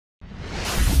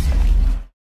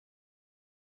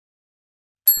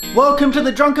Welcome to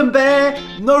the Drunken Bear.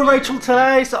 No Rachel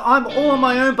today, so I'm all on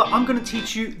my own, but I'm going to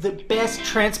teach you the best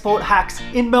transport hacks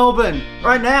in Melbourne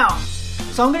right now.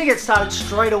 So I'm going to get started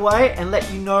straight away and let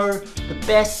you know the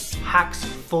best hacks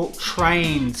for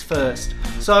trains first.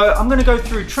 So I'm going to go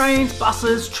through trains,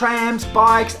 buses, trams,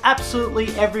 bikes, absolutely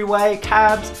every way,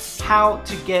 cabs, how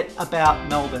to get about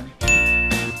Melbourne.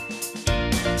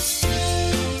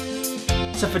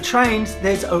 So for trains,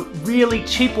 there's a really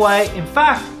cheap way. In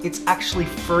fact, it's actually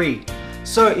free.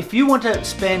 So if you want to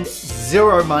spend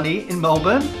zero money in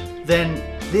Melbourne, then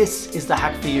this is the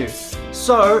hack for you.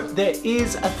 So there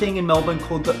is a thing in Melbourne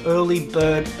called the early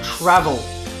bird travel.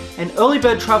 And early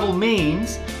bird travel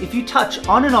means if you touch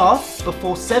on and off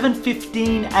before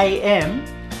 7:15 a.m.,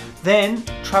 then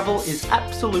travel is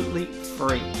absolutely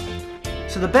free.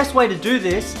 So the best way to do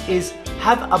this is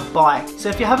have a bike. So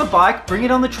if you have a bike, bring it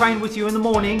on the train with you in the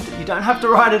morning. You don't have to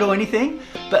ride it or anything,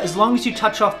 but as long as you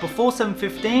touch off before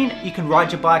 7:15, you can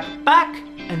ride your bike back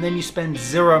and then you spend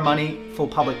zero money for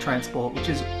public transport, which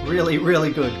is really,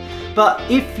 really good. But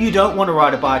if you don't want to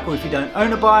ride a bike, or if you don't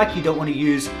own a bike, you don't want to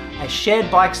use a shared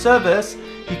bike service,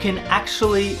 you can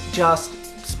actually just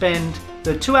spend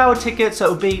the 2-hour ticket. So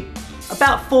it would be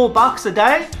about $4 a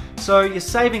day. So you're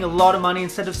saving a lot of money.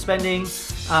 Instead of spending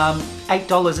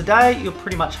 $8 a day, you're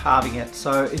pretty much halving it.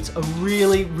 So it's a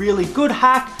really, really good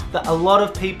hack that a lot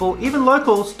of people, even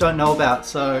locals, don't know about.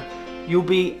 So you'll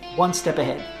be one step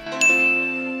ahead.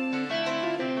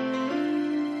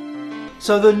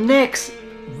 So the next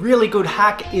really good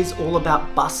hack is all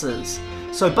about buses.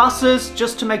 So buses,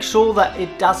 just to make sure that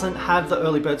it doesn't have the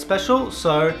early bird special.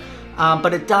 So,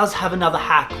 but it does have another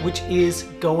hack, which is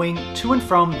going to and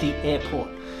from the airport.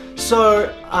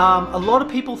 So a lot of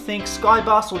people think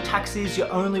Skybus or taxi is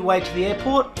your only way to the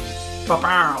airport.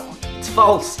 It's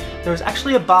false. There is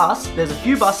actually a bus, there's a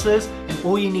few buses, and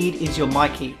all you need is your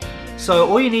myki. So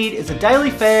all you need is a daily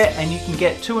fare and you can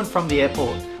get to and from the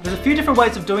airport. There's a few different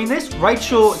ways of doing this.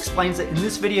 Rachel explains it in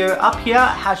this video up here,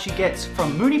 how she gets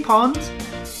from Moonee Ponds,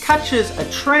 catches a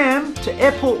tram to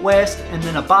Airport West, and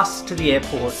then a bus to the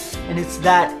airport. And it's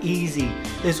that easy.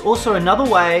 There's also another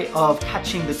way of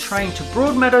catching the train to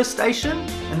Broadmeadow Station,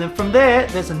 and then from there,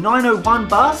 there's a 901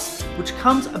 bus, which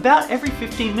comes about every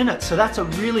 15 minutes. So that's a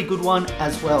really good one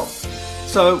as well.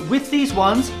 So with these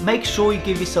ones, make sure you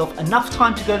give yourself enough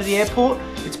time to go to the airport.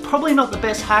 It's probably not the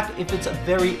best hack if it's a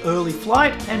very early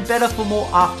flight, and better for more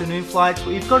afternoon flights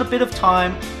where you've got a bit of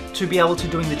time to be able to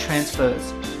doing the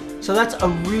transfers. So that's a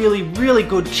really, really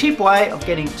good cheap way of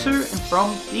getting to and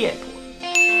from the airport.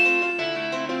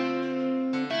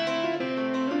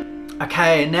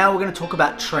 Okay, and now we're going to talk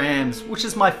about trams, which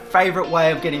is my favorite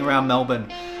way of getting around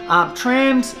Melbourne.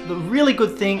 Trams, the really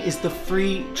good thing is the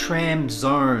free tram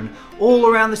zone. All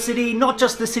around the city, not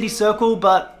just the city circle,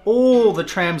 but all the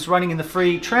trams running in the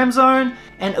free tram zone.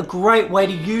 And a great way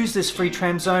to use this free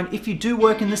tram zone, if you do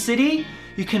work in the city,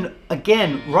 you can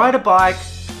again ride a bike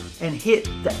and hit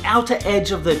the outer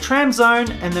edge of the tram zone,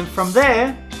 and then from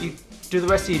there you do the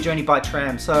rest of your journey by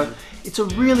tram. So it's a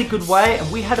really good way,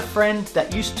 and we had a friend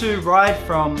that used to ride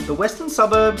from the western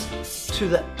suburbs to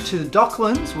the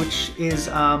Docklands, which is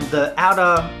the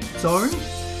outer zone,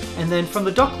 and then from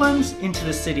the Docklands into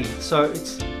the city. So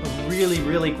it's a really,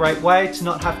 really great way to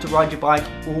not have to ride your bike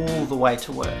all the way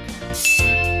to work.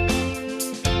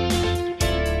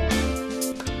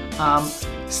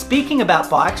 Speaking about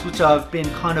bikes, which I've been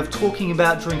kind of talking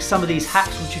about during some of these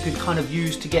hacks, which you could kind of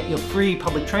use to get your free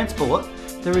public transport,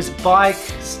 there is bike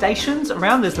stations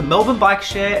around. There's the Melbourne Bike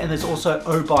Share, and there's also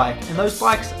O-Bike. And those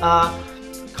bikes are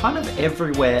kind of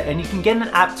everywhere, and you can get an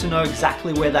app to know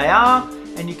exactly where they are,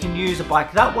 and you can use a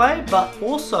bike that way. But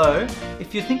also,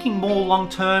 if you're thinking more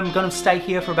long-term, going to stay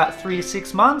here for about 3 to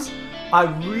 6 months, I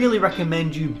really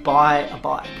recommend you buy a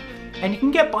bike. And you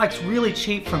can get bikes really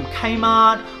cheap from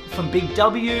Kmart, from Big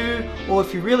W, or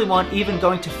if you really want, even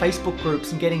going to Facebook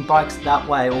groups and getting bikes that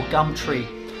way, or Gumtree.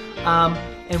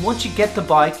 And once you get the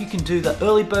bike, you can do the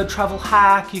early bird travel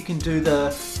hack, you can do the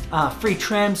free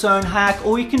tram zone hack,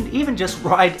 or you can even just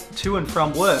ride to and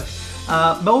from work.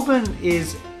 Melbourne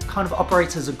kind of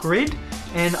operates as a grid,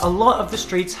 and a lot of the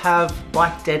streets have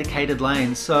bike dedicated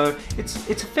lanes. So it's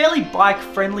a fairly bike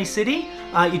friendly city.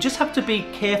 You just have to be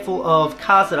careful of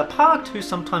cars that are parked who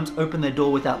sometimes open their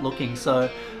door without looking. So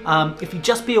if you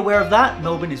just be aware of that,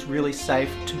 Melbourne is really safe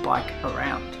to bike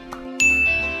around.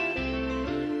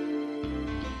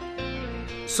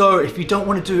 So if you don't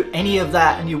want to do any of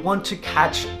that and you want to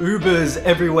catch Ubers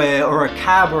everywhere, or a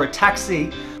cab or a taxi,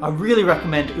 I really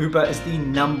recommend Uber as the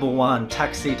 #1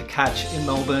 taxi to catch in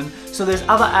Melbourne. So there's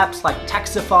other apps like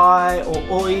Taxify or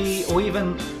Oi, or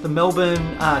even the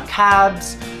Melbourne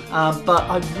cabs. but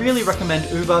I really recommend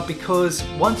Uber because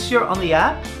once you're on the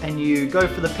app and you go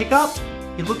for the pickup,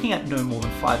 you're looking at no more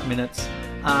than 5 minutes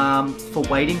for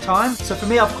waiting time. So for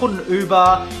me, I've called an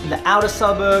Uber in the outer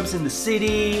suburbs, in the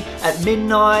city, at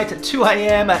midnight, at 2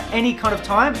 AM, at any kind of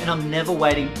time, and I'm never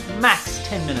waiting max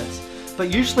 10 minutes, but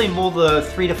usually more the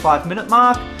 3 to 5 minute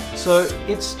mark. So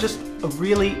it's just a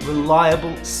really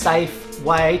reliable, safe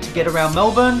way to get around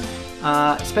Melbourne,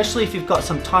 especially if you've got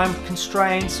some time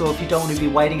constraints or if you don't want to be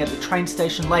waiting at the train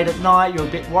station late at night, you're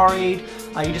a bit worried,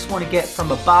 you just want to get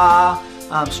from a bar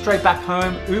straight back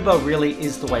home. Uber really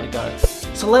is the way to go.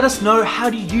 So let us know, how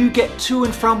do you get to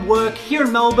and from work here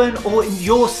in Melbourne or in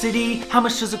your city? How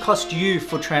much does it cost you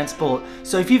for transport?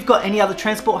 So if you've got any other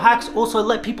transport hacks, also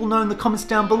let people know in the comments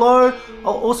down below.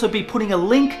 I'll also be putting a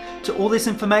link to all this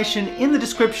information in the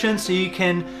description so you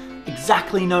can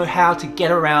exactly know how to get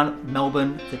around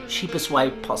Melbourne the cheapest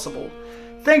way possible.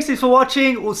 Thanks for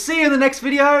watching. We'll see you in the next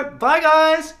video. Bye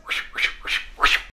guys.